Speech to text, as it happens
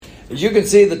As you can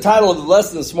see, the title of the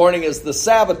lesson this morning is The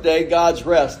Sabbath Day, God's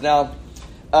Rest. Now,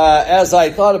 as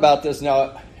I thought about this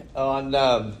now,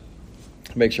 on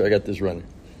make sure I got this running.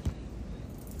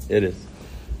 It is.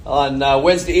 On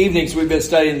Wednesday evenings, we've been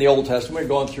studying the Old Testament. We're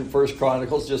going through 1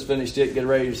 Chronicles, just finished it, getting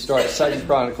ready to start 2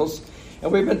 Chronicles.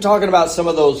 And we've been talking about some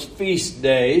of those feast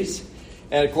days.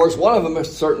 And, of course, one of them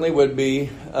certainly would be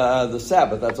the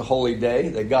Sabbath. That's a holy day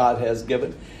that God has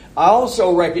given. I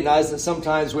also recognize that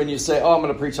sometimes when you say, I'm going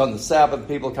to preach on the Sabbath,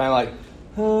 people are kind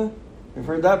of like, we've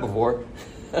heard that before.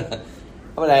 I'm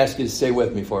going to ask you to stay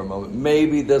with me for a moment.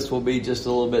 Maybe this will be just a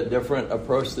little bit different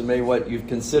approach than maybe what you've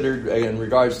considered in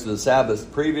regards to the Sabbath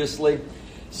previously.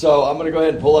 So I'm going to go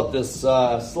ahead and pull up this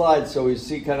slide so we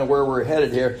see kind of where we're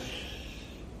headed here.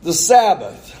 The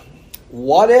Sabbath,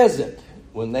 what is it?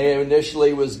 When they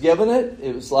initially was given it,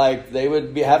 it was like they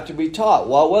would have to be taught.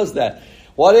 What was that?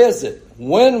 What is it?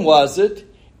 When was it?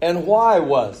 And why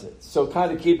was it? So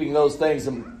kind of keeping those things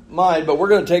in mind. But we're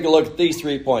going to take a look at these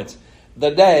 3 points.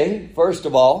 The day, first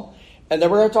of all. And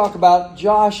then we're going to talk about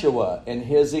Joshua and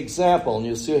his example. And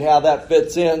you'll see how that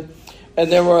fits in.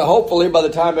 And then we're hopefully by the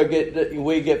time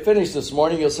we get finished this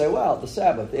morning, you'll say, wow, the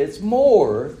Sabbath, it's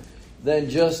more than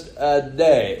just a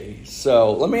day.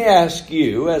 So let me ask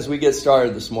you as we get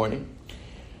started this morning.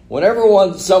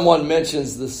 Whenever someone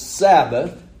mentions the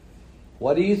Sabbath,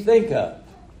 what do you think of?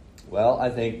 Well, I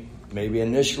think maybe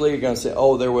initially you're going to say,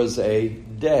 there was a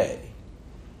day.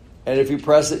 And if you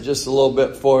press it just a little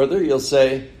bit further, you'll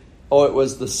say, it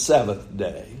was the seventh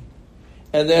day.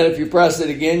 And then if you press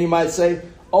it again, you might say,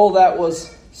 that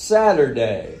was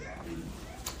Saturday.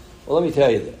 Well, let me tell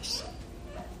you this.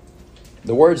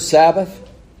 The word Sabbath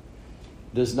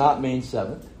does not mean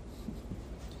seventh.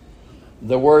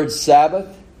 The word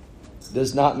Sabbath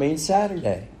does not mean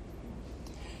Saturday.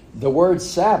 The word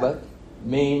Sabbath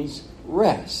means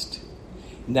rest.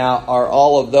 Now, are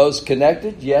all of those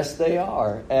connected? Yes, they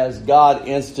are. As God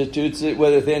institutes it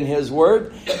within His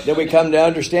Word, then we come to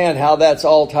understand how that's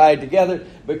all tied together.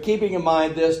 But keeping in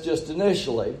mind this just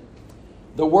initially,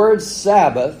 the word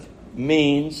Sabbath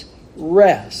means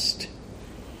rest.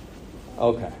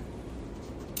 Okay.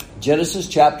 Genesis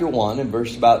chapter 1 and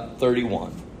verse about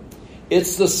 31.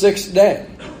 It's the sixth day.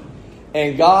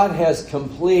 And God has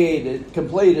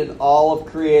completed all of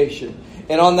creation.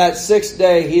 And on that sixth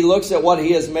day, He looks at what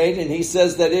He has made and He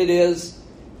says that it is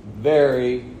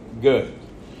very good.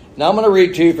 Now I'm going to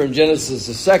read to you from Genesis,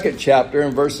 the second chapter,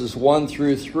 in verses 1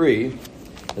 through 3,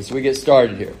 as we get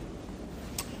started here.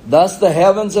 Thus the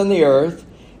heavens and the earth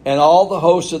and all the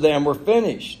hosts of them were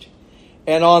finished.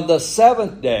 And on the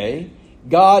seventh day,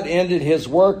 God ended His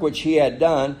work which He had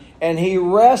done, and He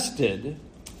rested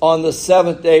on the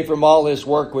seventh day from all His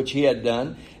work which He had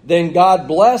done. Then God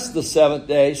blessed the seventh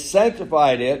day,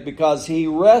 sanctified it, because He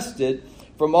rested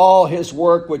from all His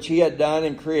work which He had done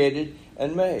and created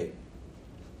and made.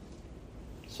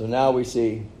 So now we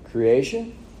see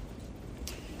creation.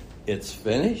 It's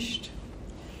finished.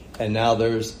 And now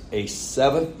there's a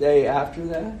seventh day after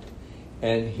that.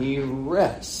 And He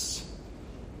rests.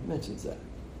 He mentions that.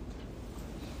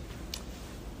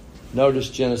 Notice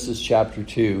Genesis chapter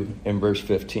 2 and verse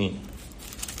 15.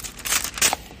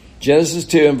 Genesis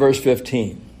 2 and verse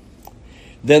 15.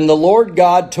 Then the Lord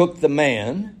God took the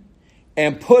man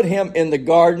and put him in the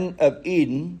Garden of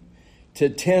Eden to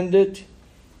tend it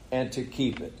and to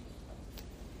keep it.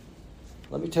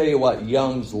 Let me tell you what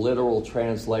Young's literal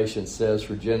translation says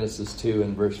for Genesis 2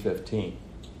 and verse 15.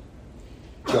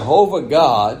 Jehovah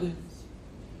God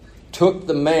took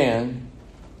the man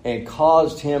and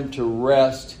caused him to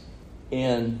rest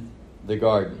in the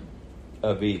Garden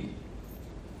of Eden,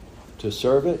 to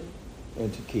serve it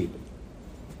and to keep it.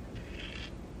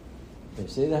 You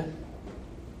see that?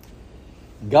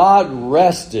 God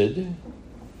rested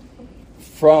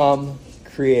from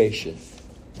creation.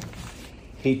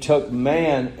 He took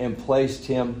man and placed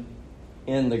him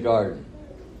in the garden.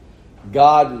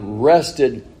 God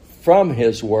rested from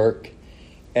His work,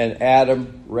 and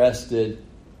Adam rested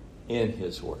in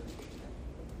his work.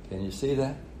 Can you see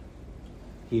that?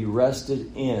 He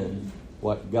rested in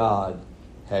what God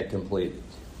had completed.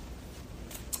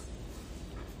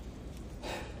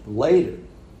 Later,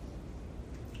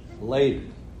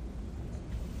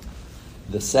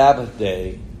 the Sabbath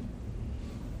day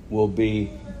will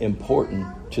be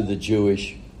important to the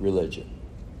Jewish religion.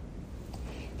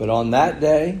 But on that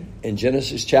day, in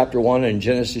Genesis chapter 1 and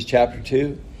Genesis chapter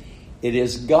 2, it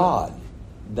is God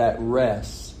that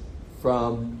rests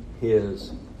from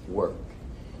His work.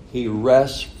 He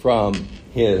rests from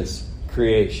His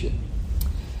creation.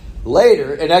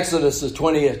 Later, in Exodus, the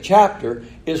 20th chapter,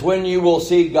 is when you will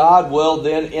see God will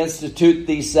then institute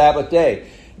the Sabbath day.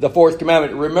 The fourth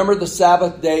commandment, remember the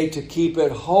Sabbath day to keep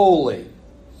it holy.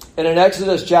 And in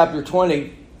Exodus chapter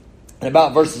 20,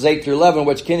 about verses 8 through 11,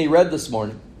 which Kenny read this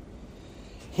morning,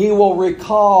 he will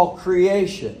recall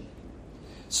creation.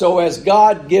 So as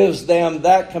God gives them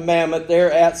that commandment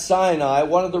there at Sinai,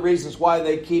 one of the reasons why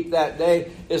they keep that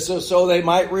day is so they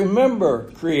might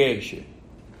remember creation.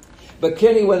 But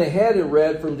Kenny went ahead and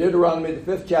read from Deuteronomy, the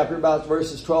 5th chapter, about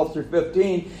verses 12 through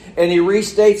 15, and he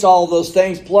restates all those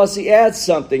things, plus he adds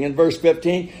something in verse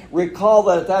 15. Recall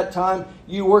that at that time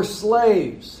you were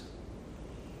slaves.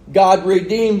 God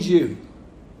redeemed you.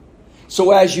 So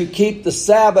as you keep the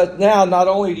Sabbath now, not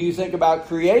only do you think about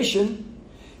creation,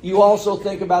 you also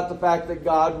think about the fact that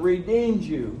God redeemed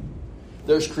you.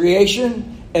 There's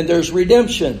creation and there's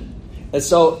redemption. And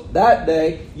so that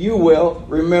day you will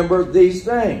remember these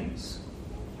things.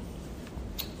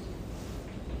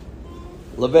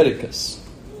 Leviticus.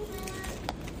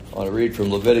 I want to read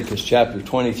from Leviticus chapter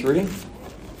 23.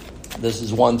 This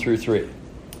is 1 through 3.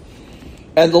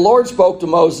 And the Lord spoke to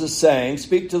Moses, saying,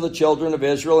 speak to the children of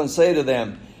Israel and say to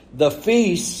them, the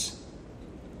feasts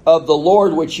of the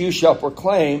Lord which you shall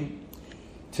proclaim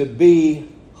to be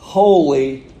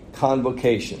holy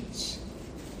convocations.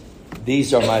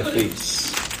 These are my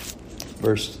feasts.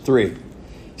 Verse 3.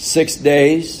 6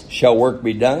 days shall work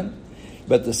be done,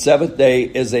 but the seventh day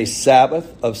is a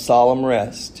Sabbath of solemn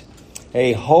rest,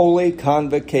 a holy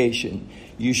convocation.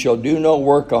 You shall do no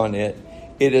work on it.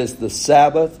 It is the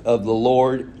Sabbath of the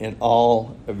Lord in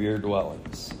all of your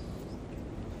dwellings.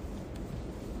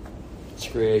 It's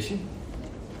creation.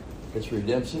 It's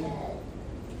redemption.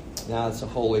 Now it's a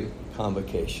holy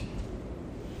convocation.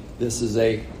 This is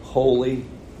a holy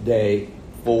day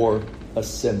for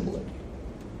assembly.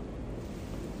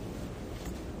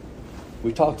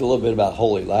 We talked a little bit about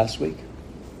holy last week,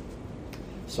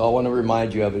 so I want to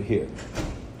remind you of it here.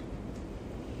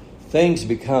 Things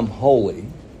become holy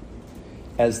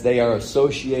as they are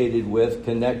associated with,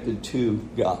 connected to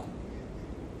God.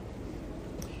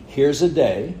 Here's a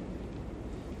day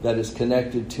that is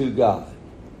connected to God.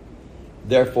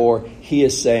 Therefore, he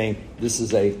is saying this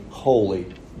is a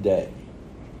holy day.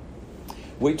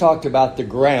 We talked about the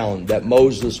ground that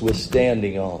Moses was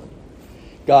standing on.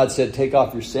 God said, take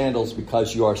off your sandals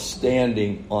because you are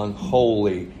standing on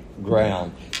holy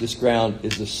ground. This ground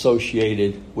is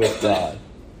associated with God.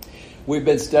 We've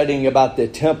been studying about the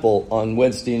temple on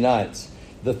Wednesday nights.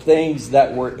 The things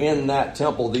that were in that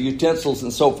temple, the utensils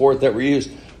and so forth that were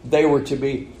used, they were to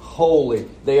be holy.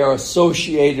 They are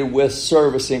associated with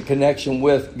service in connection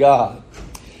with God.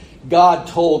 God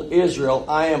told Israel,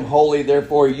 I am holy,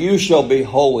 therefore you shall be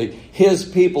holy. His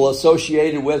people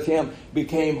associated with him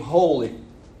became holy.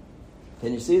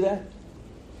 Can you see that?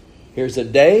 Here's a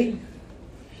day,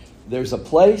 there's a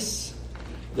place,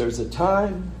 there's a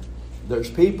time,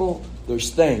 there's people, there's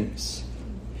things.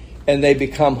 And they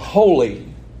become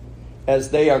holy as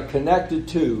they are connected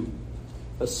to,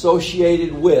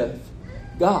 associated with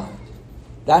God.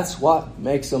 That's what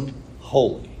makes them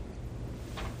holy.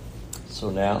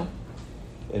 So now,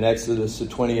 in Exodus, the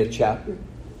 20th chapter,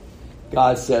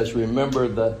 God says, remember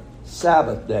the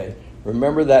Sabbath day.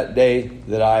 Remember that day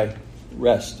that I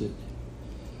rested.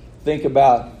 Think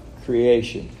about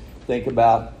creation. Think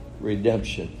about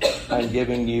redemption. I'm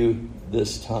giving you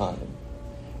this time.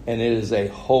 And it is a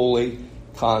holy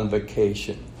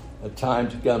convocation. A time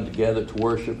to come together to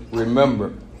worship.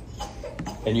 Remember.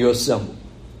 And you assemble.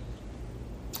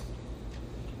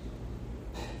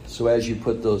 So as you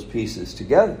put those pieces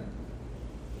together,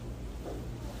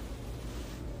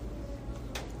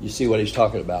 you see what he's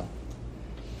talking about.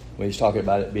 When he's talking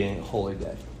about it being a holy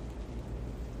day.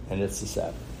 And it's the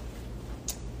Sabbath.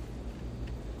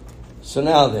 So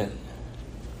now then,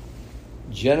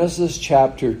 Genesis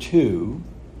chapter 2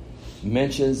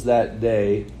 mentions that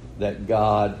day that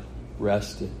God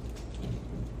rested.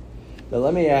 Now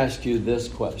let me ask you this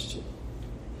question.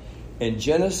 In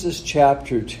Genesis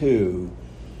chapter 2,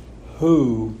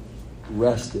 who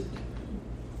rested?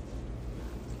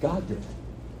 God did.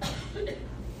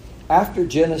 After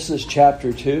Genesis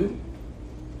chapter 2,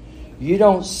 you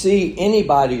don't see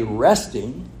anybody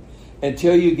resting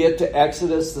until you get to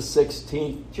Exodus, the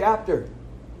 16th chapter.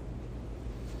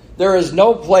 There is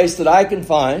no place that I can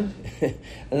find,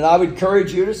 and I would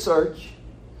encourage you to search.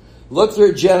 Look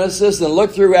through Genesis and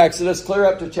look through Exodus, clear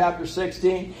up to chapter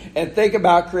 16, and think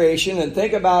about creation, and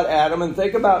think about Adam, and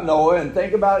think about Noah, and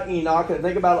think about Enoch, and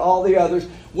think about all the others.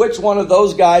 Which one of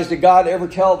those guys did God ever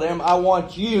tell them, I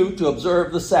want you to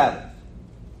observe the Sabbath?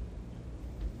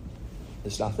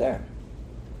 It's not there.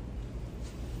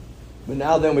 But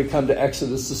now then we come to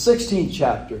Exodus, the 16th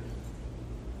chapter.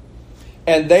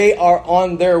 And they are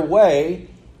on their way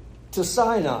to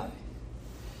Sinai.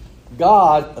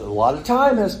 God, a lot of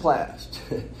time has passed.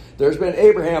 There's been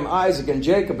Abraham, Isaac, and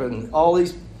Jacob, and all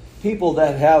these people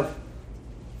that have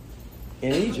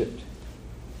in Egypt.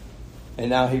 And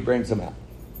now he brings them out.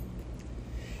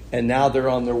 And now they're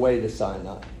on their way to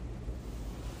Sinai.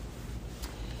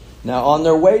 Now, on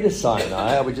their way to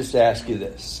Sinai, I would just ask you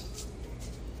this.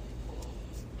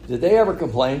 Did they ever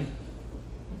complain?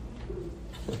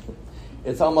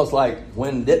 It's almost like,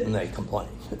 when didn't they complain?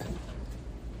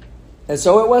 And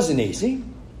so it wasn't easy.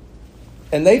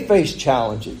 And they faced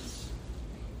challenges.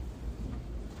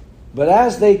 But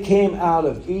as they came out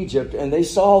of Egypt and they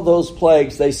saw those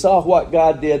plagues, they saw what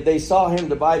God did, they saw him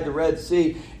divide the Red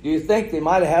Sea, do you think they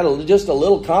might have had just a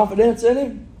little confidence in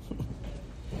him?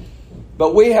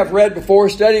 But we have read before,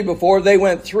 studied before, they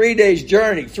went 3 days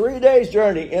journey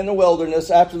in the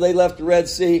wilderness after they left the Red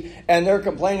Sea, and they're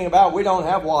complaining about, we don't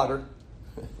have water.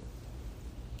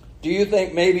 Do you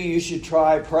think maybe you should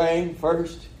try praying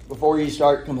first before you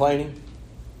start complaining?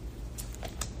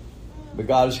 But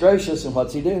God is gracious, and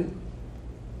what's he do?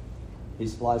 He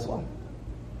supplies water.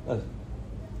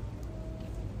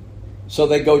 So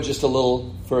they go just a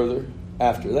little further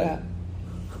after that.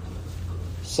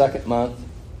 2nd month,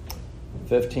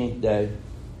 15th day.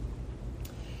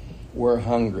 We're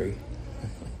hungry.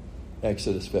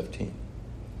 Exodus 15.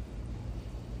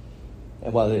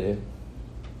 And what do?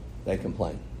 They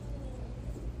complain.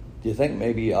 Do you think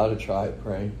maybe you ought to try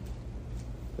praying?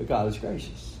 But God is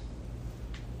gracious.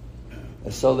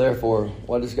 And so therefore,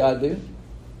 what does God do?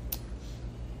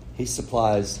 He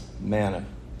supplies manna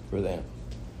for them.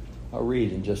 I'll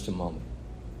read in just a moment.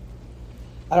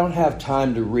 I don't have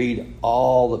time to read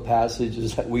all the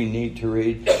passages that we need to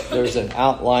read. There's an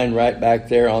outline right back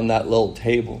there on that little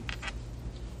table.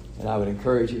 And I would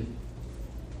encourage you.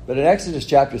 But in Exodus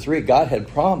chapter 3, God had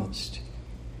promised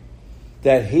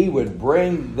that he would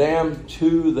bring them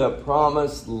to the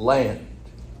promised land.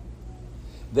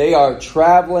 They are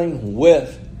traveling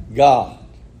with God.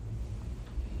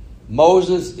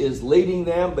 Moses is leading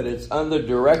them, but it's under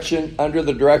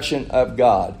the direction of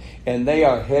God. And they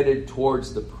are headed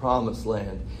towards the promised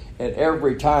land. And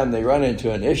every time they run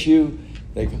into an issue,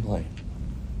 they complain.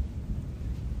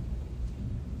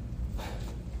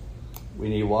 We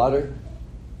need water.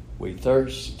 We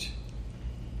thirst.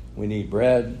 We need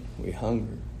bread. We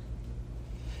hunger.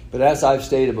 But as I've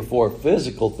stated before,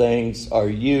 physical things are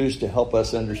used to help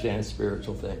us understand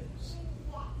spiritual things.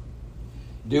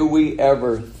 Do we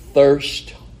ever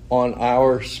thirst on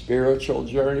our spiritual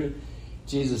journey?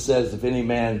 Jesus says, if any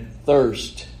man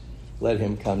thirst, let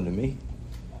him come to me.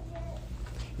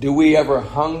 Do we ever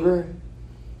hunger?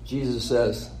 Jesus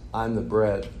says, I'm the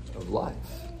bread of life.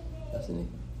 Doesn't he?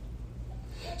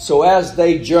 So as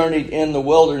they journeyed in the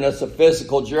wilderness, a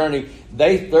physical journey,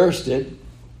 they thirsted,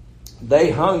 they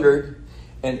hungered,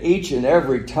 and each and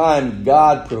every time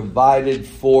God provided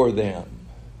for them.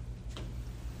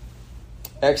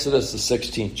 Exodus, the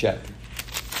 16th chapter.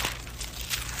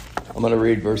 I'm going to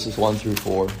read verses 1 through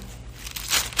 4.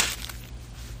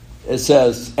 It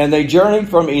says, and they journeyed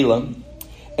from Elim,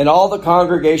 and all the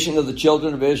congregation of the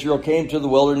children of Israel came to the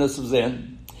wilderness of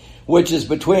Zin, which is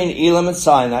between Elim and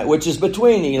Sinai.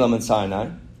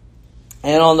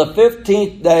 And on the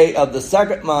 15th day of the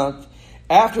 2nd month,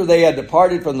 after they had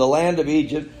departed from the land of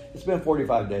Egypt, it's been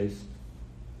 45 days.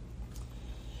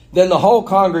 Then the whole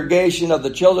congregation of the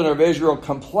children of Israel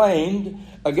complained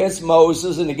against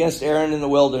Moses and against Aaron in the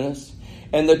wilderness.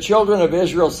 And the children of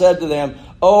Israel said to them,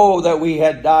 oh, that we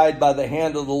had died by the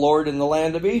hand of the Lord in the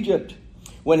land of Egypt,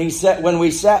 when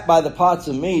we sat by the pots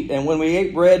of meat, and when we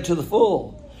ate bread to the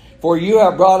full. For you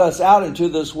have brought us out into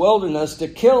this wilderness to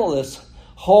kill this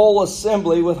whole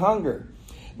assembly with hunger.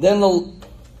 Then the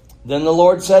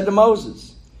Lord said to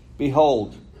Moses,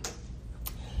 behold,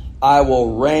 I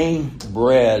will rain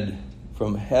bread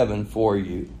from heaven for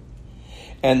you,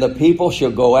 and the people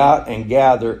shall go out and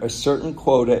gather a certain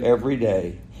quota every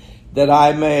day, that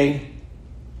I may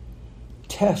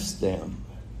test them,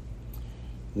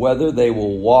 whether they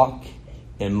will walk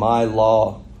in my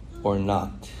law or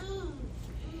not.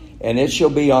 And it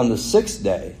shall be on the 6th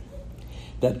day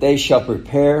that they shall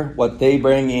prepare what they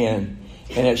bring in,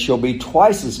 and it shall be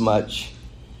twice as much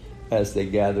as they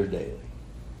gather daily.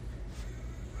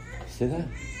 See that?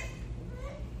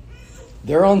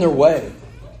 They're on their way.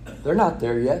 They're not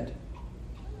there yet.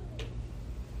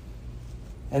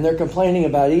 And they're complaining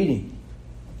about eating.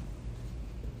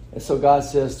 And so God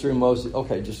says through Moses,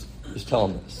 okay, just tell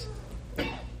them this.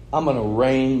 I'm going to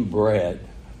rain bread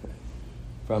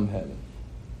from heaven.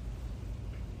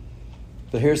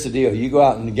 But here's the deal. You go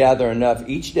out and gather enough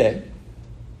each day.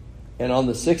 And on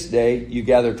the 6th day, you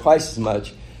gather twice as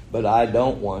much. But I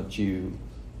don't want you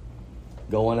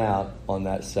going out on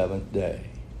that seventh day.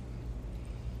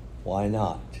 Why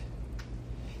not?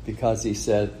 Because he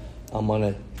said, I'm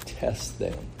going to test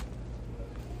them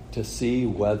to see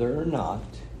whether or not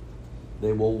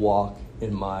they will walk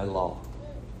in my law.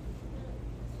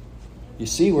 You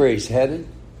see where he's headed?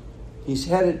 He's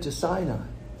headed to Sinai.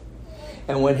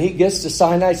 And when he gets to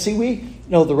Sinai, see, we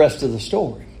know the rest of the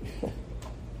story.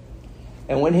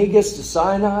 And when he gets to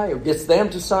Sinai, or gets them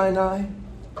to Sinai,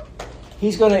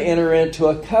 he's going to enter into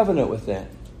a covenant with them.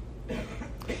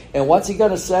 And what's he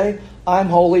going to say? I'm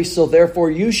holy, so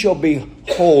therefore you shall be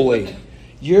holy.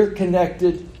 You're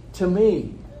connected to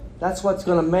me. That's what's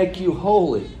going to make you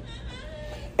holy.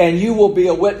 And you will be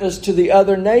a witness to the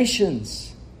other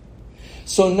nations.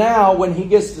 So now when he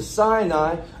gets to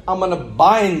Sinai, I'm going to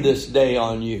bind this day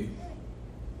on you.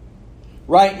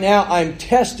 Right now I'm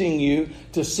testing you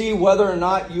to see whether or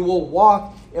not you will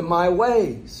walk in my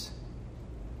ways.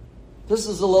 This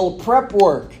is a little prep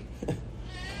work.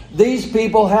 These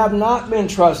people have not been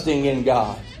trusting in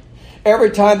God.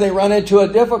 Every time they run into a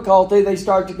difficulty, they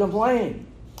start to complain.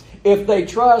 If they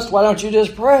trust, why don't you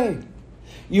just pray?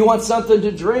 You want something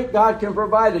to drink? God can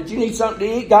provide it. You need something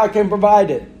to eat? God can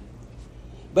provide it.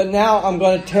 But now I'm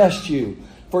going to test you.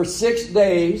 For 6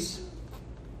 days.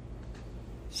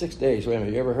 6 days. Wait a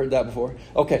minute. You ever heard that before?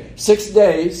 Okay. 6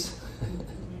 days.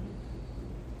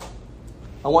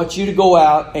 I want you to go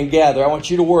out and gather. I want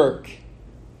you to work.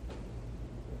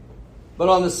 But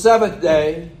on the seventh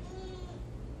day,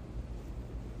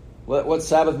 what's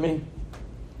Sabbath mean?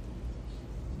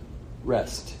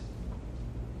 Rest.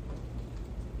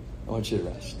 I want you to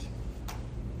rest.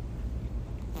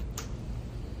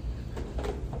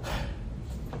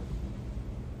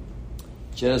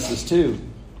 Genesis 2.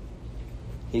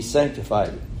 He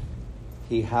sanctified it.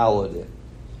 He hallowed it.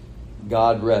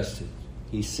 God rested.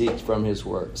 He ceased from his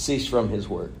work.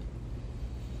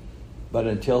 But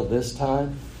until this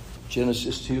time,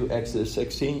 Genesis 2, Exodus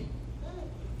 16,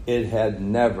 it had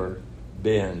never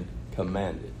been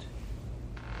commanded.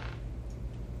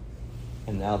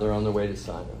 And now they're on their way to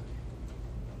Sinai.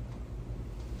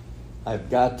 I've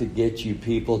got to get you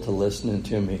people to listening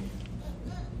to me.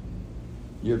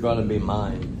 You're going to be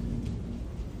mine.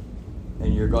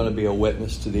 And you're going to be a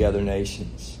witness to the other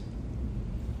nations.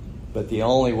 But the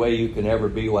only way you can ever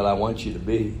be what I want you to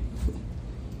be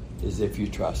is if you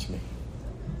trust me.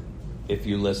 If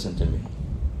you listen to me.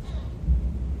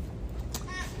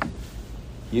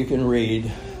 You can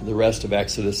read the rest of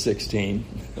Exodus 16.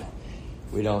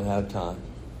 We don't have time.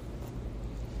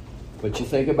 But you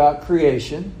think about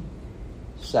creation,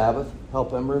 Sabbath,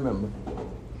 help them remember.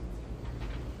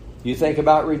 You think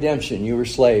about redemption. You were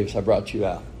slaves. I brought you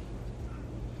out.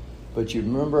 But you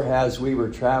remember as we were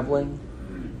traveling,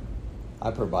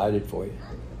 I provided for you.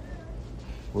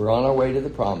 We're on our way to the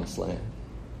promised land.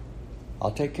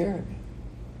 I'll take care of you.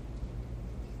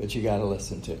 But you got to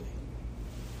listen to me.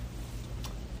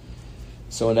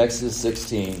 So in Exodus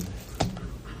 16,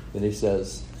 then he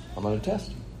says, I'm going to test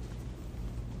him.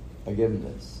 I give him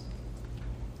this.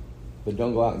 But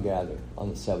don't go out and gather on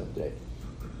the seventh day.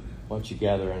 Why don't you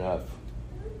gather enough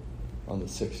on the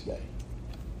sixth day?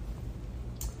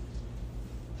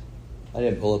 I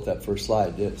didn't pull up that first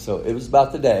slide, did it? So it was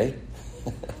about the day.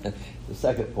 The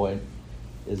second point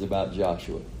is about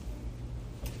Joshua.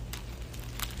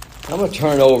 I'm going to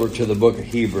turn over to the book of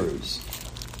Hebrews.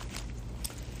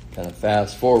 Kind of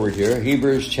fast forward here.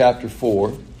 Hebrews chapter 4.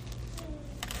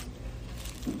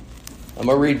 I'm going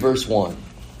to read verse 1.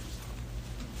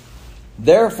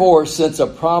 Therefore, since a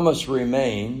promise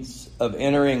remains of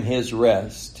entering his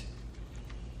rest,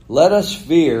 let us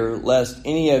fear lest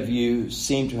any of you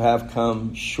seem to have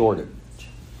come short of it.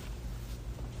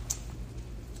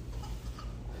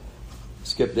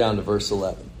 Skip down to verse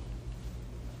 11.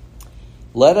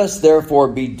 Let us therefore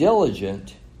be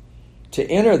diligent to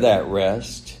enter that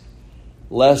rest,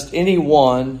 lest any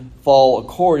one fall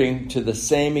according to the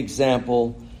same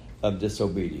example of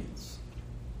disobedience.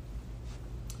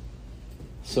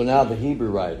 So now the Hebrew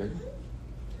writer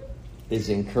is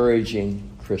encouraging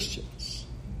Christians.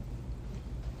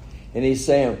 And he's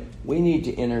saying, we need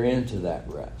to enter into that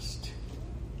rest.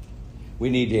 We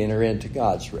need to enter into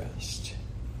God's rest.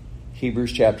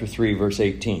 Hebrews chapter 3, verse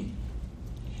 18.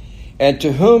 And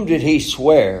to whom did he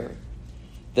swear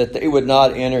that they would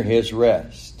not enter his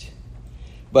rest?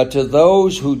 But to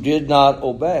those who did not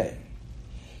obey.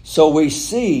 So we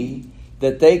see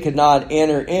that they could not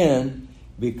enter in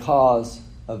because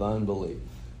of unbelief.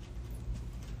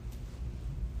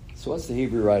 So what's the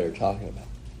Hebrew writer talking about?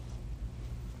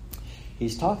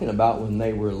 He's talking about when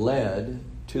they were led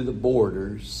to the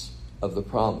borders of the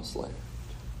promised land.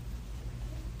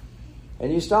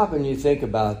 And you stop and you think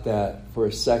about that for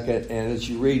a second, and as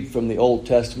you read from the Old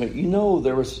Testament, you know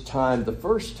there was a time, the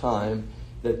first time,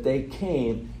 that they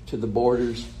came to the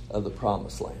borders of the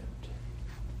Promised Land.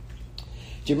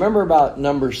 Do you remember about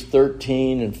Numbers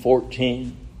 13 and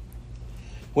 14?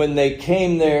 When they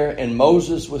came there and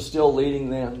Moses was still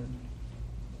leading them.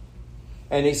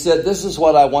 And he said, this is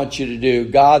what I want you to do.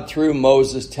 God, through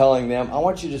Moses, telling them, I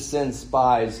want you to send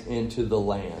spies into the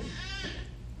land.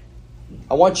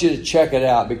 I want you to check it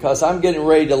out because I'm getting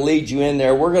ready to lead you in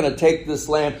there. We're going to take this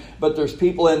land, but there's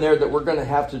people in there that we're going to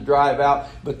have to drive out.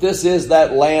 But this is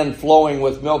that land flowing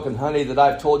with milk and honey that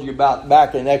I've told you about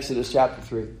back in Exodus chapter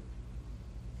 3.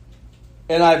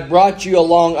 And I've brought you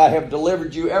along. I have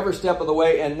delivered you every step of the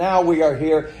way. And now we are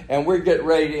here and we're getting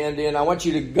ready to end in. I want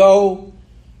you to go,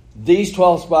 these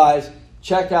 12 spies,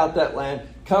 check out that land,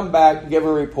 come back, give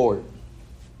a report.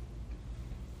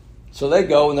 So they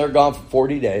go and they're gone for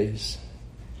 40 days.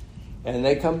 And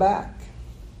they come back.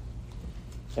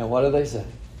 And what do they say?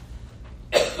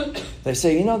 They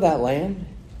say, you know that land?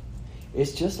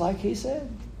 It's just like he said.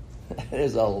 It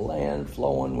is a land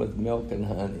flowing with milk and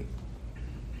honey.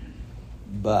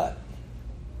 But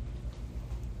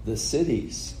the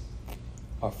cities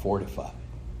are fortified.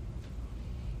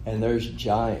 And there's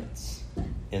giants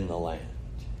in the land.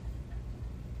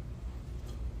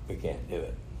 We can't do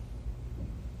it.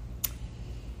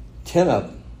 10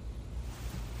 of them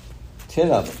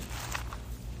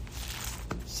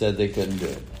said they couldn't do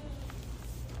it.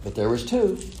 But there was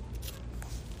 2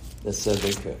 that said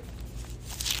they could.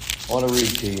 I want to read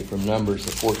to you from Numbers,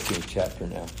 the 14th chapter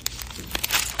now.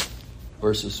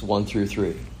 Verses 1 through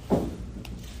 3.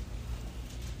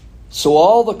 So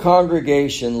all the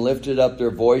congregation lifted up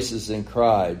their voices and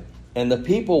cried, and the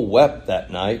people wept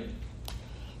that night.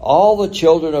 All the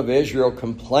children of Israel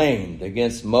complained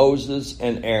against Moses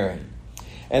and Aaron.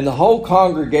 And the whole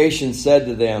congregation said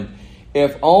to them,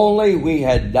 if only we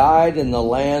had died in the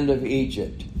land of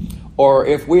Egypt, or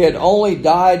if we had only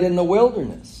died in the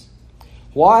wilderness.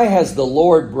 Why has the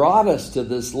Lord brought us to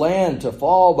this land to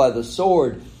fall by the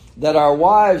sword, that our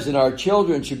wives and our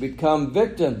children should become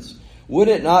victims? Would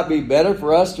it not be better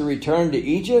for us to return to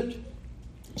Egypt?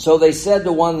 So they said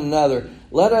to one another,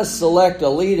 let us select a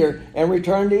leader and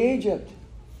return to Egypt.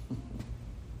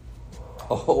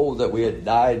 Oh, that we had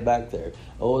died back there.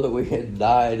 Oh, that we had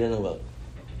died in the wilderness.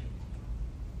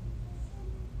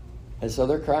 And so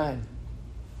they're crying.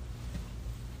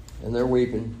 And they're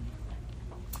weeping.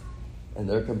 And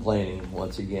they're complaining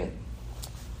once again.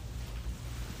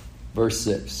 Verse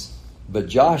 6. But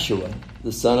Joshua,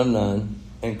 the son of Nun,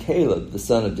 and Caleb, the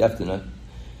son of Jephunneh,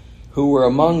 who were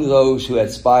among those who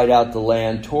had spied out the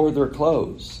land, tore their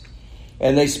clothes.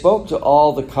 And they spoke to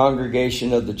all the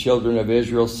congregation of the children of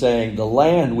Israel, saying, the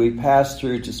land we passed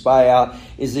through to spy out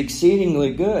is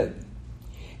exceedingly good.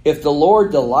 If the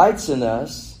Lord delights in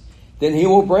us, then he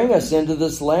will bring us into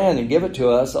this land and give it to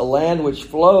us, a land which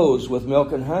flows with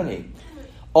milk and honey.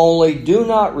 Only do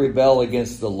not rebel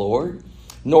against the Lord,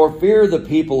 nor fear the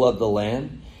people of the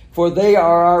land, for they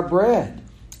are our bread,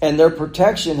 and their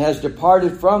protection has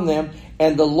departed from them,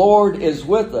 and the Lord is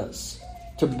with us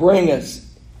to bring us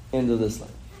into this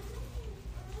land.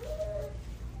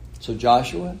 So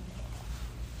Joshua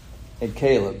and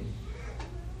Caleb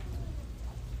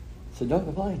said, don't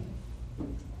complain.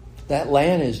 That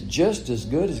land is just as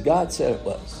good as God said it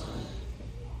was.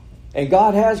 And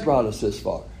God has brought us this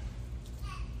far.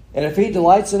 And if he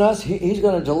delights in us, he's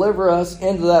going to deliver us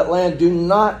into that land. Do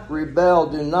not rebel.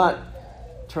 Do not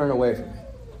turn away from it.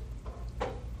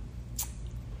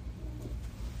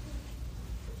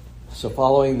 So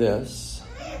following this,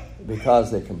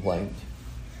 because they complained,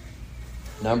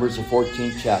 Numbers, the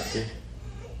 14th chapter,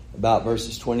 about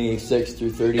verses 26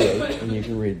 through 38, and you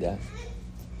can read that.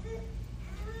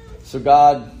 So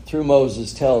God, through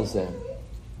Moses, tells them,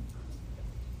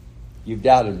 you've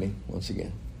doubted me once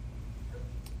again.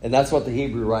 And that's what the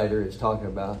Hebrew writer is talking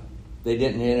about. They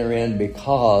didn't enter in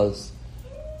because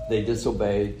they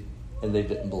disobeyed and they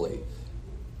didn't believe.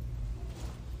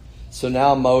 So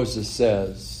now Moses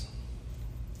says,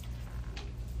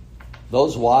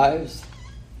 those wives,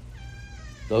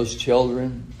 those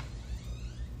children,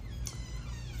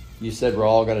 you said we're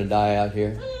all going to die out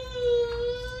here.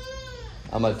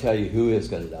 I'm going to tell you who is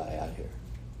going to die out here.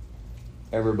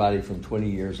 Everybody from 20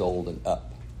 years old and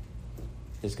up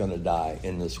is going to die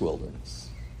in this wilderness.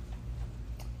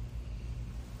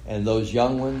 And those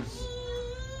young ones,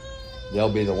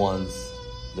 they'll be the ones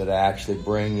that I actually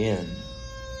bring in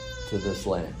to this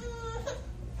land.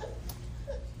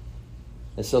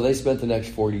 And so they spent the next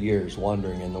 40 years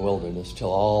wandering in the wilderness till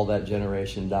all that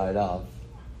generation died off.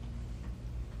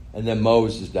 And then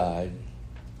Moses died.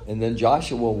 And then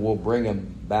Joshua will bring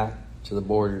them back to the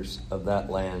borders of that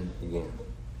land again.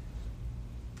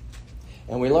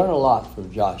 And we learn a lot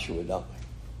from Joshua, don't we?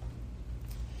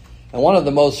 And one of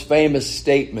the most famous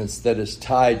statements that is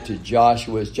tied to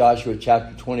Joshua is Joshua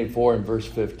chapter 24 and verse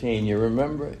 15. You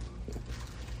remember it?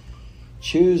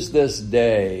 Choose this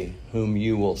day whom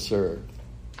you will serve.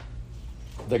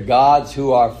 The gods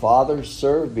who our fathers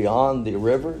served beyond the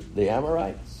river, the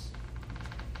Amorites.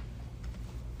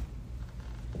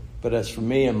 But as for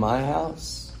me and my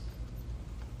house,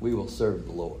 we will serve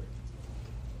the Lord.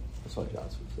 That's what Joshua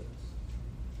says.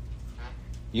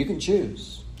 You can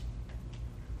choose.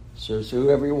 Serve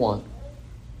whoever you want.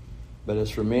 But as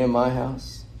for me and my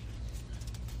house,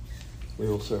 we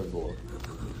will serve the Lord.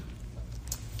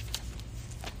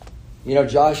 You know,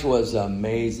 Joshua is an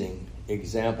amazing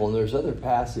example, and there's other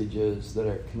passages that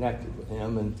are connected with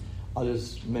him, and I'll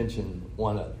just mention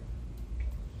one other.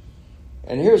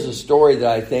 And here's a story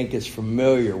that I think is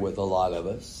familiar with a lot of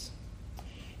us.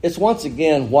 It's once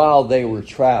again while they were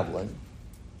traveling,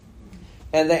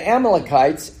 and the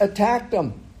Amalekites attacked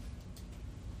them.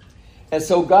 And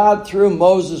so God, through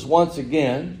Moses once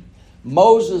again,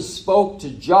 Moses spoke to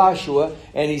Joshua,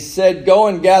 and he said, go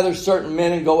and gather certain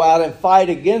men and go out and fight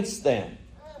against them.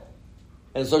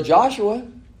 And so Joshua,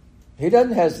 he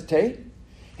doesn't hesitate.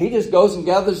 He just goes and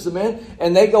gathers the men,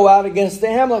 and they go out against the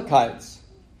Amalekites.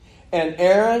 And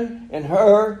Aaron and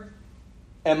Hur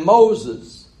and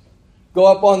Moses go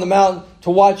up on the mountain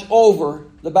to watch over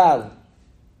the battle.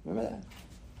 Remember that?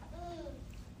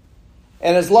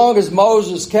 And as long as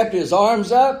Moses kept his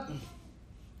arms up,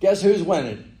 guess who's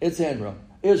winning? It's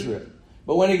Israel.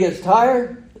 But when he gets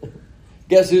tired,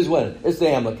 guess who's winning? It's the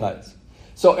Amalekites.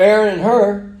 So Aaron and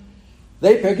Hur,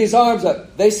 they pick his arms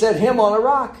up. They set him on a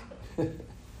rock. And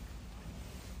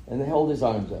they hold his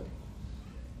arms up.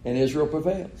 And Israel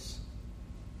prevails.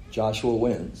 Joshua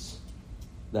wins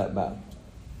that battle.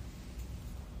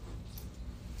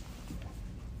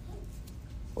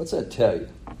 What's that tell you?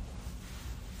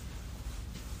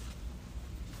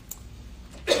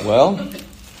 Well,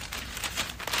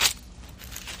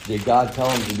 did God tell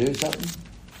them to do something?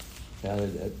 Yeah, they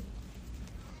did.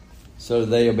 So did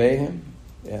they obey him?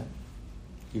 Yeah.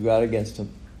 You got against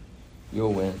him,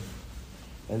 you'll win.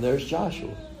 And there's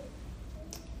Joshua.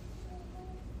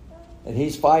 And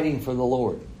he's fighting for the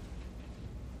Lord.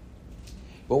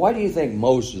 But why do you think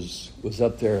Moses was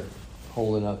up there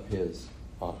holding up his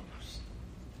arms?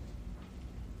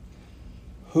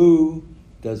 Who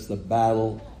does the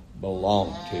battle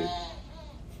belong to?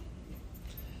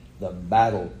 The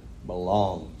battle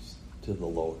belongs to the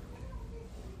Lord.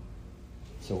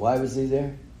 So why was he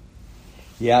there?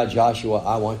 Yeah, Joshua,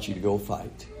 I want you to go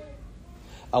fight.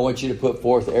 I want you to put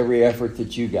forth every effort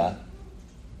that you got.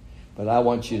 But I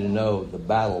want you to know the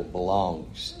battle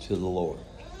belongs to the Lord.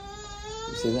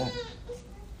 You see that?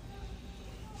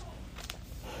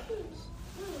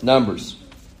 Numbers.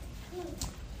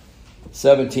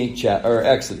 17th chapter, or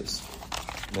Exodus.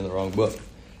 I'm in the wrong book.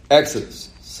 Exodus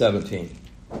 17.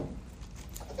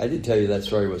 I did tell you that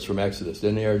story was from Exodus,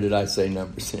 didn't I? Or did I say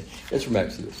Numbers? It's from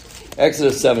Exodus.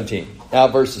 Exodus 17. Now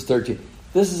verses 13.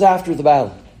 This is after the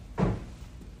battle.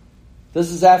 This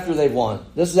is after they've won.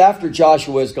 This is after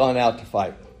Joshua has gone out to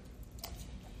fight.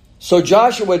 So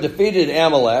Joshua defeated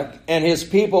Amalek and his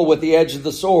people with the edge of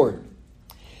the sword.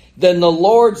 Then the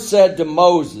Lord said to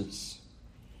Moses,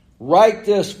 write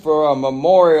this for a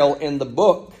memorial in the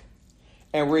book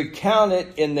and recount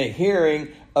it in the hearing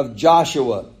of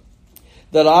Joshua,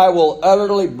 that I will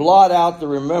utterly blot out the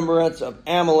remembrance of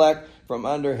Amalek from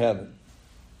under heaven.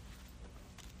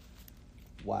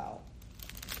 Wow.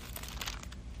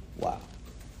 Wow.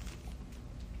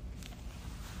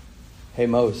 Hey,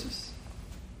 Moses,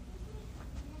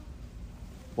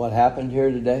 what happened here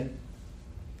today?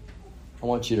 I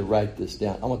want you to write this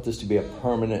down. I want this to be a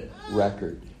permanent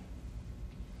record.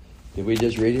 Did we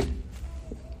just read it?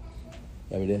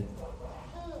 Yeah, we did.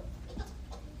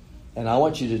 And I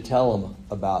want you to tell them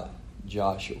about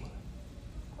Joshua.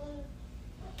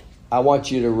 I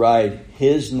want you to write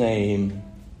his name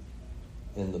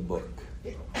in the book.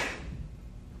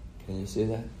 Can you see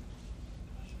that?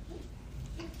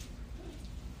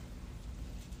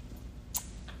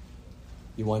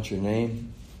 You want your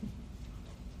name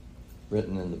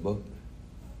written in the book?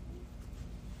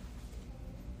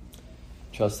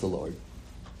 Trust the Lord.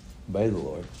 Obey the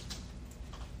Lord.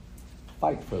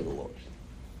 Fight for the Lord.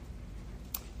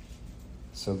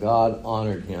 So God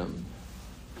honored him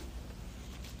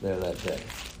there that day.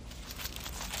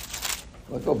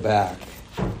 We'll go back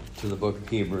to the book of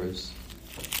Hebrews.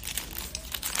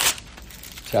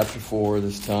 Chapter 4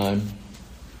 this time.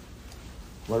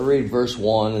 I'm going to read verse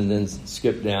 1 and then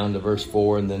skip down to verse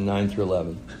 4 and then 9 through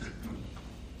 11.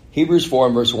 Hebrews 4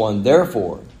 and verse 1.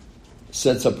 Therefore,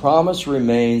 since a promise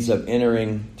remains of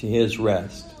entering to his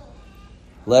rest,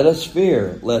 let us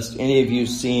fear lest any of you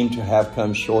seem to have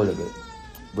come short of it.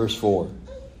 Verse 4.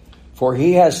 For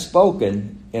he has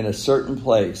spoken in a certain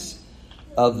place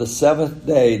of the seventh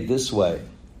day this way.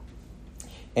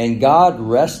 And God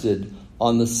rested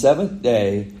on the seventh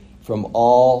day from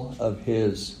all of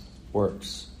his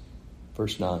works.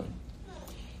 Verse 9.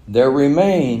 There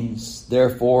remains,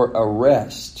 therefore, a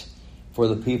rest for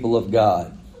the people of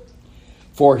God.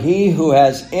 For he who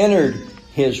has entered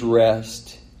his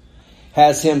rest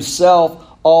has himself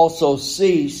also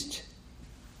ceased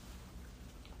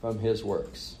from his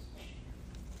works.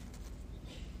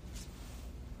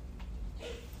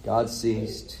 God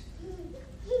ceased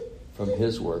from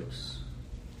his works,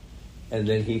 and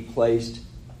then he placed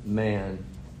man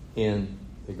in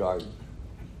the garden.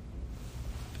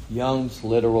 Young's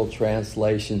literal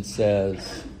translation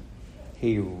says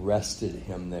he rested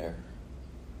him there.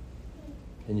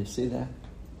 Can you see that?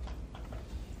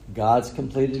 God's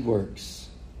completed works,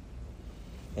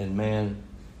 and man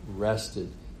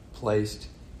rested, placed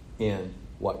in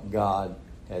what God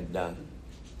had done.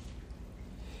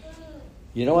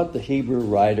 You know what the Hebrew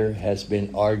writer has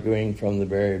been arguing from the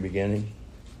very beginning?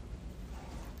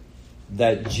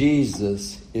 That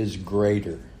Jesus is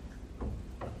greater.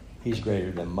 He's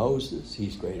greater than Moses.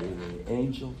 He's greater than the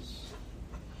angels.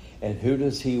 And who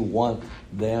does he want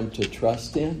them to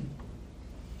trust in?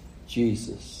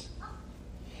 Jesus.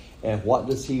 And what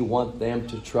does he want them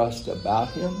to trust about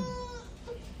him?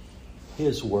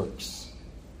 His works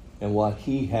and what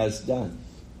he has done.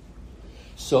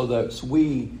 So that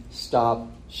we stop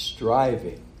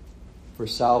striving for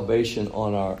salvation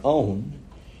on our own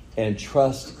and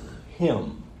trust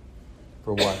him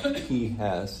for what he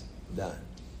has done.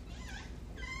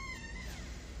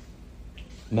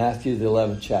 Matthew the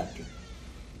 11th chapter.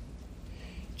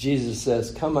 Jesus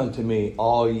says, come unto me,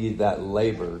 all ye that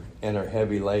labor and are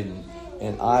heavy laden,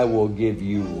 and I will give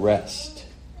you rest.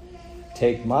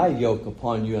 Take my yoke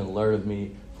upon you and learn of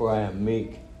me, for I am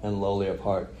meek and lowly of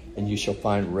heart, and you shall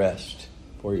find rest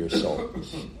for your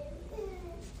souls.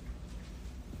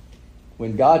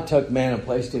 When God took man and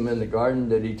placed him in the garden,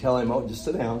 did he tell him, oh, just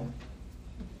sit down?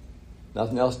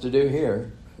 Nothing else to do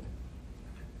here.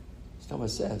 That's not what it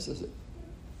says, is it?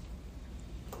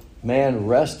 Man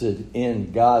rested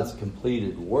in God's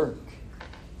completed work.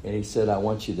 And he said, I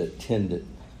want you to tend it.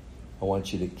 I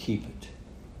want you to keep it.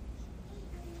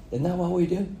 Isn't that what we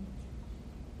do?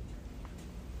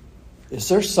 Is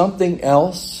there something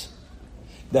else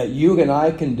that you and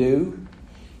I can do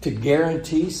to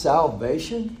guarantee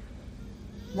salvation?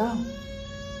 No.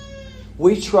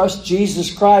 We trust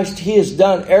Jesus Christ. He has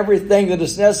done everything that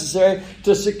is necessary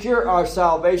to secure our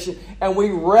salvation, and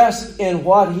we rest in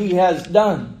what he has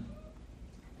done.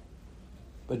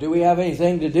 But do we have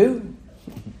anything to do?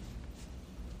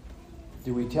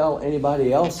 Do we tell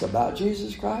anybody else about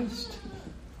Jesus Christ?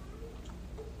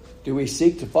 Do we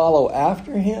seek to follow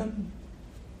after him?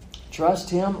 Trust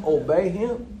him? Obey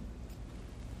him?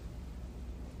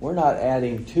 We're not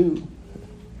adding to.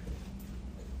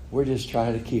 We're just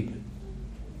trying to keep it.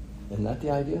 Isn't that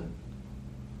the idea?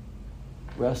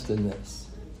 Rest in this.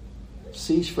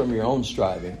 Cease from your own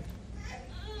striving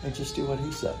and just do what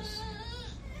he says.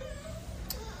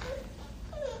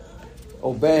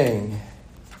 Obeying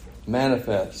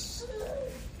manifests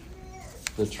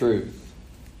the truth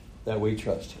that we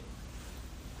trust him.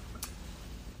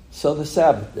 So the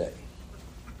Sabbath day,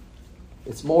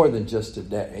 it's more than just a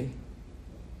day.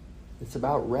 It's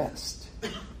about rest.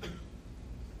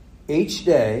 Each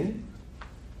day,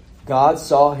 God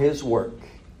saw his work.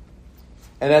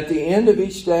 And at the end of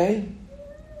each day,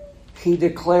 he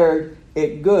declared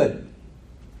it good.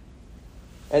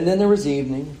 And then there was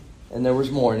evening, and there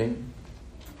was morning,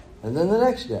 and then the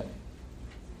next day.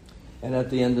 And at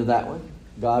the end of that one,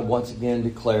 God once again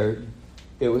declared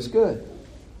it was good.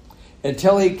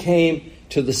 Until he came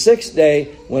to the sixth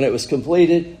day when it was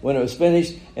completed, when it was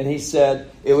finished, and he said,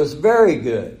 it was very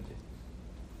good.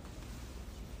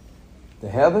 The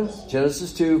heavens,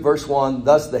 Genesis 2, verse 1,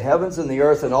 thus the heavens and the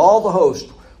earth and all the host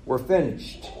were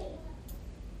finished.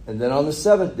 And then on the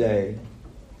seventh day,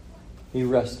 he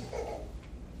rested.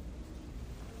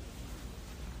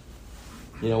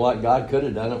 You know what? God could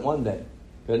have done it one day,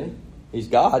 couldn't he? He's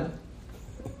God.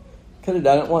 Could have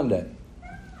done it one day.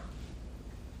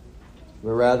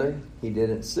 But rather, he did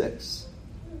it 6.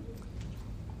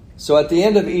 So at the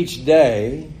end of each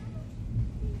day,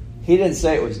 he didn't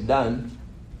say it was done.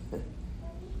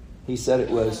 He said it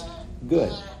was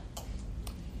good.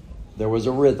 There was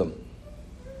a rhythm.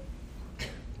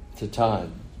 to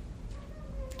time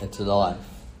and to life.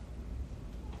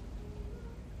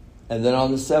 And then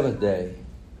on the seventh day,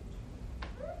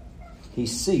 he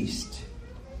ceased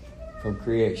from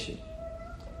creation.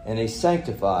 And he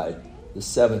sanctified the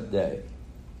seventh day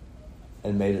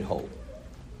and made it holy.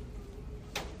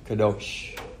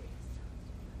 Kadosh.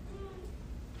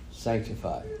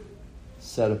 Sanctified.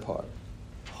 Set apart.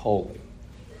 Holy.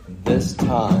 This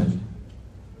time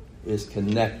is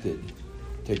connected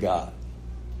to God.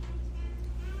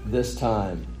 This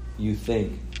time you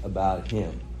think about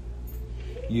him.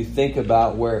 You think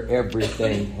about where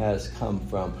everything has come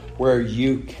from, where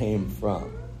you came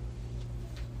from,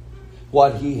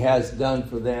 what he has done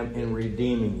for them in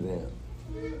redeeming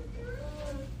them.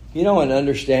 You know, in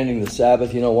understanding the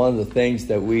Sabbath, one of the things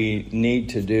that we need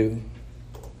to do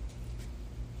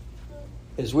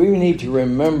is we need to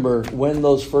remember when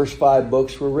those first 5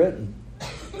 books were written.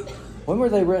 When were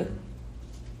they written?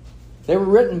 They were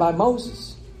written by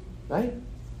Moses, right?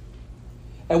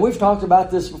 And we've talked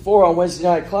about this before on Wednesday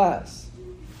night class.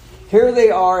 Here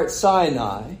they are at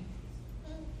Sinai. And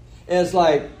it's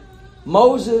like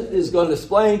Moses is going to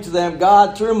explain to them,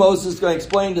 God through Moses is going to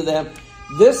explain to them,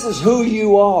 this is who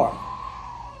you are.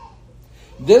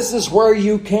 This is where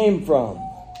you came from.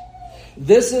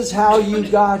 This is how you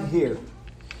got here.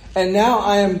 And now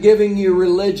I am giving you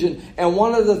religion. And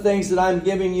one of the things that I'm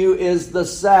giving you is the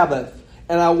Sabbath.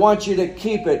 And I want you to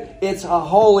keep it. It's a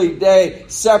holy day,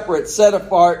 separate, set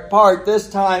apart this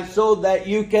time so that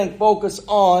you can focus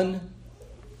on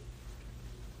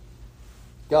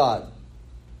God,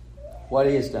 what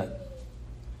he has done.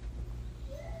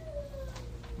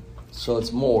 So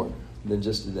it's more than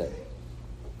just a day.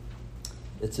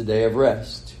 It's a day of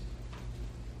rest.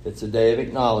 It's a day of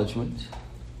acknowledgement.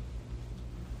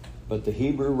 But the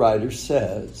Hebrew writer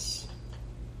says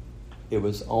it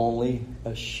was only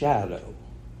a shadow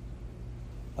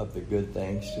of the good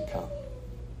things to come.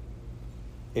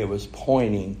 It was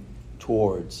pointing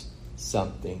towards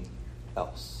something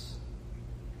else.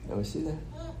 Can we see that?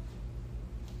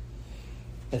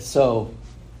 And so,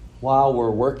 while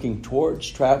we're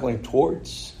traveling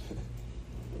towards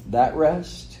that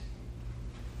rest,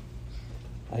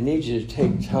 I need you to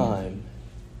take time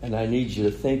and I need you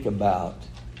to think about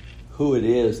who it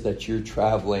is that you're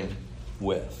traveling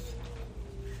with.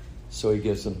 So he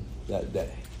gives them that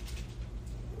day.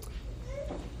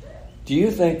 Do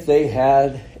you think they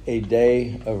had a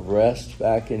day of rest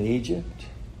back in Egypt?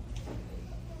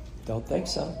 Don't think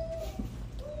so.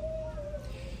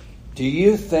 Do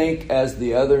you think as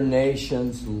the other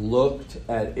nations looked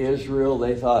at Israel,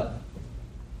 they thought,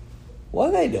 what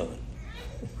are they doing?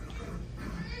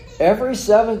 Every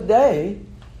 7th day,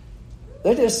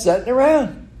 they're just sitting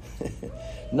around.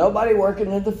 Nobody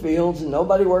working in the fields and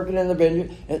nobody working in the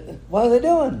vineyard. What are they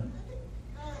doing?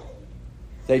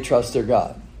 They trust their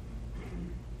God.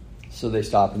 So they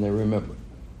stop and they remember.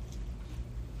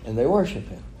 And they worship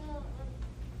him.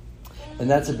 And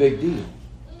that's a big deal.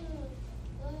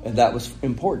 And that was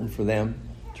important for them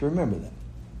to remember that.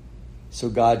 So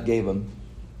God gave them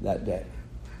that day.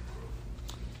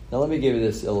 Now let me give you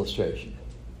this illustration.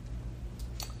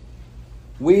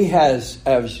 We as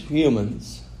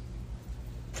humans,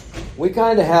 we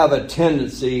kind of have a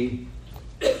tendency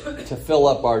to fill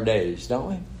up our days, don't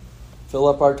we? Fill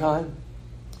up our time.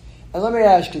 And let me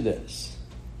ask you this.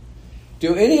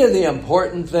 Do any of the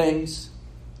important things,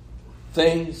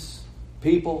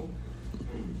 people,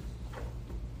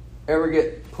 ever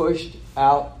get pushed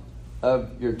out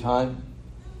of your time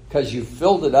because you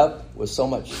filled it up with so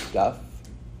much stuff?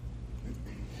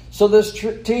 So this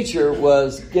teacher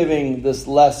was giving this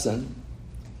lesson,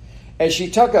 and she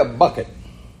took a bucket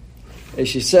and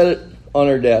she set it on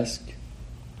her desk.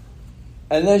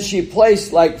 And then she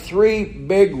placed like 3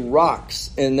 big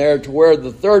rocks in there to where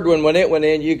the third one, when it went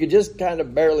in, you could just kind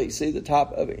of barely see the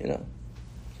top of it,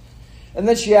 And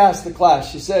then she asked the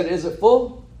class, she said, is it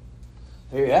full?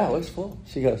 Yeah, it looks full.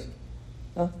 She goes,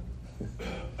 huh?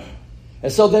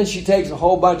 And so then she takes a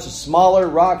whole bunch of smaller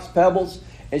rocks, pebbles,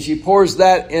 and she pours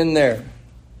that in there.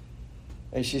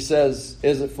 And she says,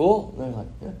 is it full? And they're like,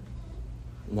 yeah.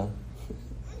 No.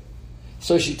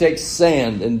 So she takes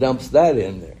sand and dumps that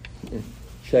in there.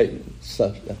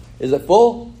 Is it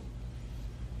full?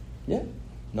 Yeah.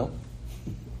 No.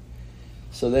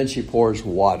 So then she pours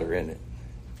water in it.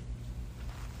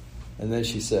 And then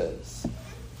she says,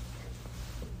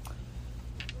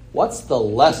 what's the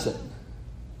lesson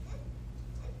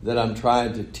that I'm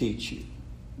trying to teach you?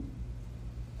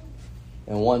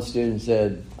 And one student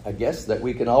said, I guess that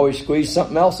we can always squeeze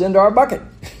something else into our bucket.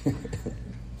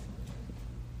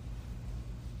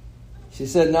 She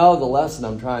said, no, the lesson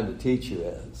I'm trying to teach you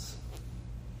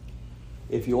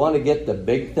if you want to get the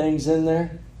big things in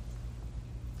there,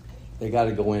 they got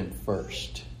to go in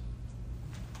first.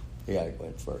 They got to go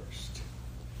in first.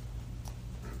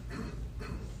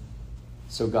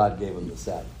 So God gave them the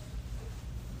Sabbath.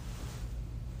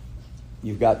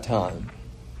 You've got time.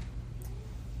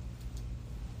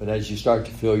 But as you start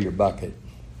to fill your bucket,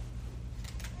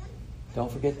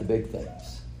 don't forget the big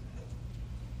things.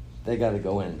 They got to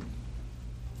go in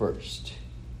first.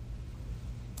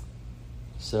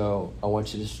 So I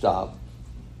want you to stop.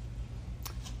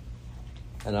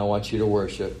 And I want you to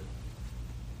worship.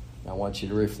 I want you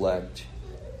to reflect.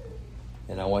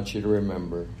 And I want you to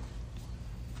remember.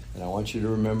 And I want you to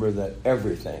remember that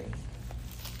everything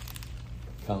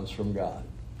comes from God.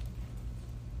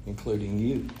 Including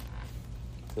you.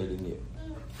 Including you.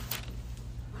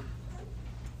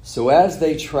 So as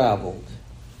they traveled,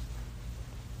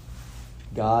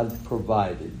 God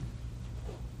provided.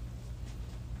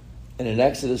 And in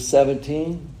Exodus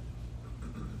 17,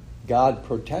 God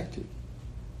protected.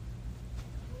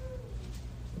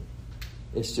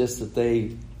 It's just that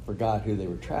they forgot who they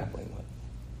were traveling with.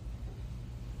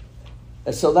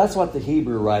 And so that's what the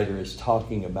Hebrew writer is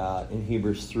talking about in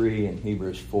Hebrews 3 and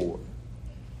Hebrews 4.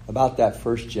 About that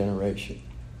first generation.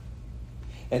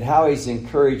 And how he's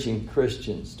encouraging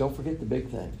Christians. Don't forget the big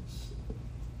things.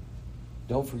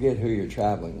 Don't forget who you're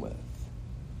traveling with.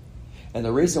 And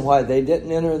the reason why they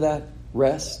didn't enter that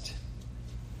rest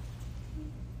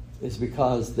is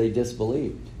because they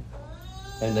disbelieved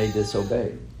and they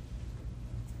disobeyed.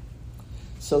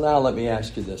 So now let me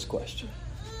ask you this question.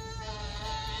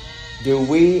 Do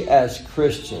we as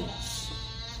Christians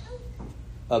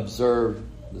observe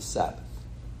the Sabbath?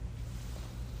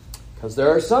 Because there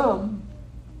are some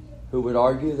who would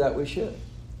argue that we should.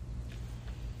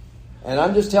 And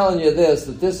I'm just telling you this,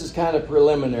 that this is kind of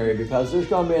preliminary because there's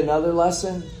going to be another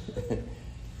lesson.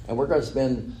 And we're going to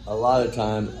spend a lot of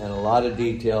time and a lot of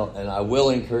detail. And I will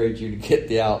encourage you to get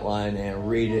the outline and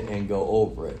read it and go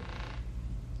over it.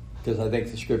 Because I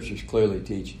think the scriptures clearly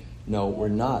teach, no, we're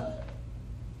not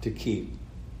to keep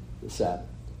the Sabbath.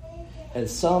 And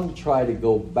some try to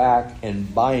go back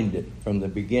and bind it from the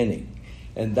beginning.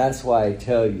 And that's why I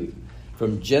tell you,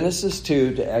 from Genesis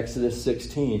 2 to Exodus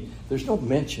 16, there's no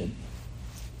mention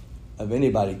of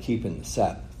anybody keeping the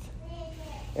Sabbath.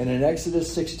 And in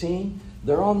Exodus 16,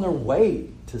 they're on their way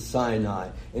to Sinai.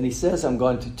 And he says, I'm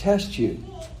going to test you.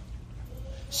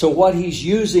 So what he's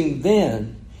using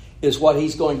then is what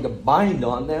he's going to bind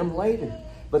on them later.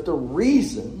 But the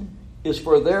reason is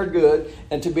for their good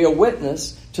and to be a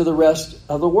witness to the rest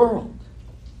of the world.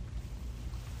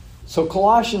 So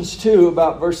Colossians 2,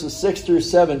 about verses 6 through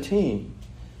 17,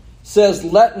 says,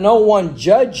 let no one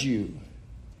judge you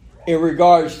in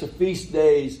regards to feast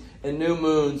days and new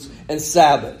moons and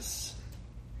Sabbaths.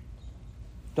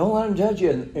 Don't let him judge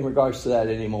you in regards to that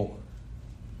anymore.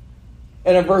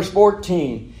 And in verse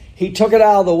 14, he took it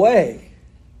out of the way,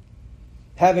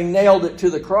 having nailed it to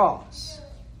the cross.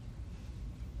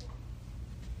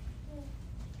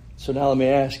 So now let me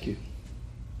ask you,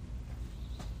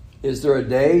 is there a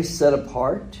day set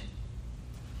apart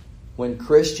when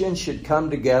Christians should come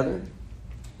together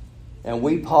and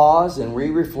we pause and we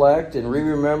reflect and we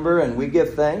remember and we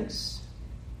give thanks?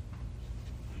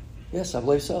 Yes, I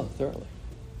believe so, thoroughly.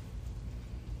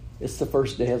 It's the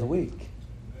first day of the week.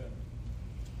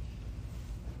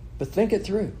 But think it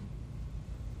through.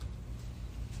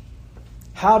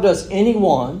 How does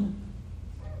anyone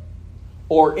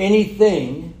or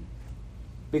anything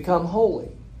become holy?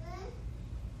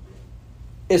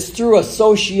 It's through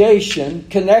association,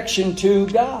 connection to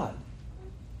God.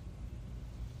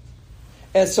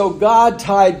 And so God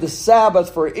tied the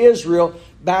Sabbath for Israel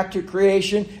back to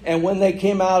creation. And when they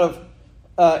came out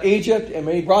of Egypt and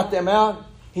when he brought them out,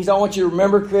 he said, I want you to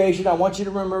remember creation. I want you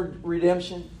to remember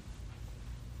redemption.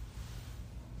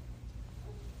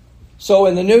 So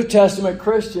in the New Testament,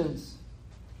 Christians,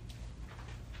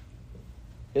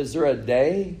 is there a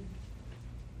day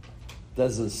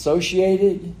that's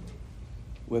associated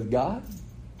with God?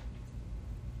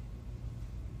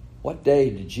 What day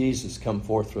did Jesus come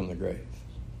forth from the grave?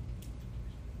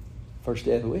 First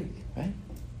day of the week, right?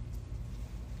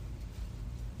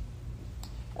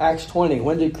 Acts 20,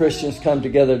 when did Christians come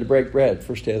together to break bread?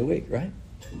 First day of the week, right?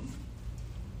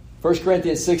 1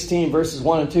 Corinthians 16, verses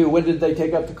 1 and 2, when did they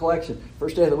take up the collection?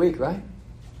 First day of the week, right?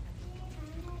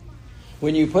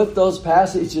 When you put those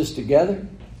passages together,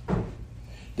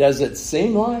 does it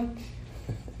seem like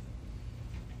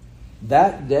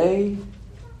that day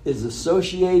is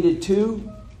associated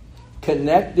to,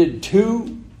 connected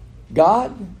to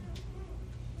God?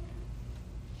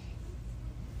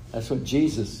 That's when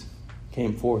Jesus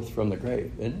came forth from the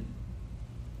grave, isn't it?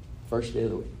 First day of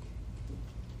the week.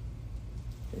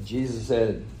 And Jesus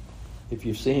said, if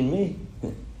you've seen me,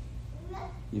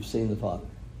 you've seen the Father.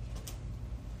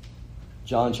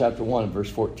 John chapter 1, verse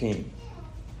 14.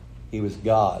 He was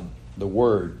God. The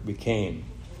Word became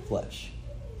flesh.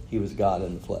 He was God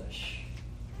in the flesh.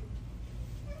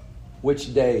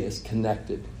 Which day is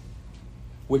connected?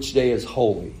 Which day is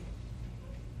holy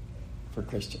for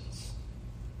Christians?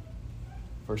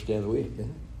 First day of the week, isn't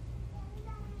it?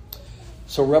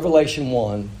 So Revelation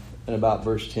 1 and about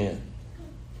verse 10.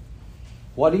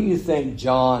 What do you think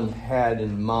John had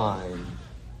in mind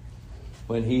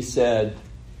when he said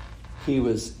he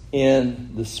was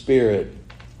in the Spirit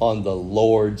on the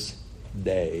Lord's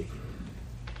day?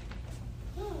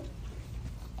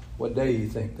 What day do you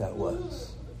think that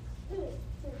was?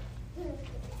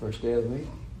 First day of the week?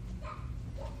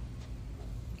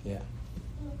 Yeah.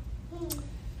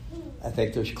 I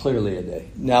think there's clearly a day.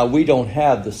 Now, we don't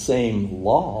have the same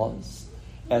laws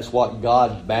as what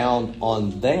God bound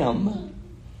on them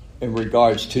in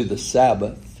regards to the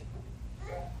Sabbath.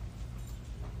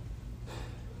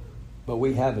 But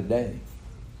we have a day.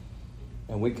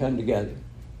 And we come together.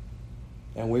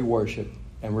 And we worship.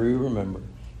 And we remember.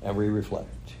 And we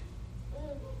reflect.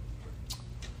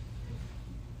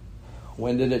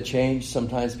 When did it change?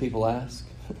 Sometimes people ask.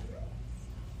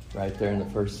 Right there in the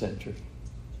first century.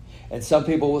 And some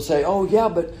people will say, oh yeah,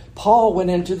 but Paul went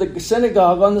into the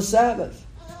synagogue on the Sabbath.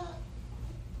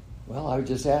 Well, I would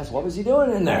just ask, what was he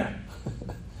doing in there?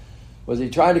 Was he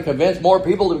trying to convince more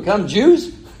people to become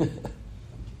Jews?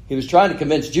 He was trying to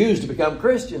convince Jews to become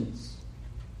Christians.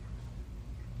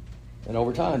 And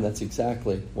over time, that's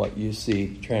exactly what you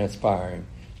see transpiring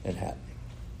and happening.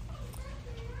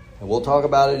 And we'll talk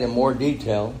about it in more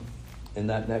detail in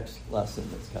that next lesson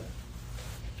that's coming.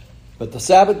 But the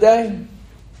Sabbath day,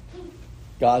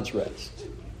 God's rest.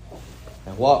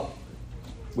 And what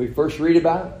we first read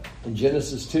about in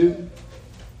Genesis 2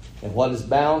 and what is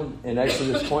bound in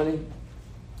Exodus 20,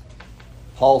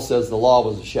 Paul says the law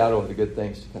was a shadow of the good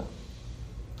things to come.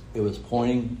 It was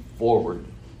pointing forward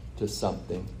to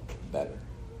something better,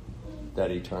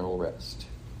 that eternal rest.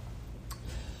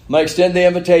 I'm going to extend the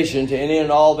invitation to any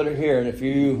and all that are here. And if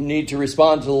you need to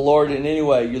respond to the Lord in any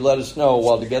way, you let us know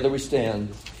while together we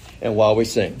stand and while we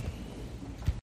sing.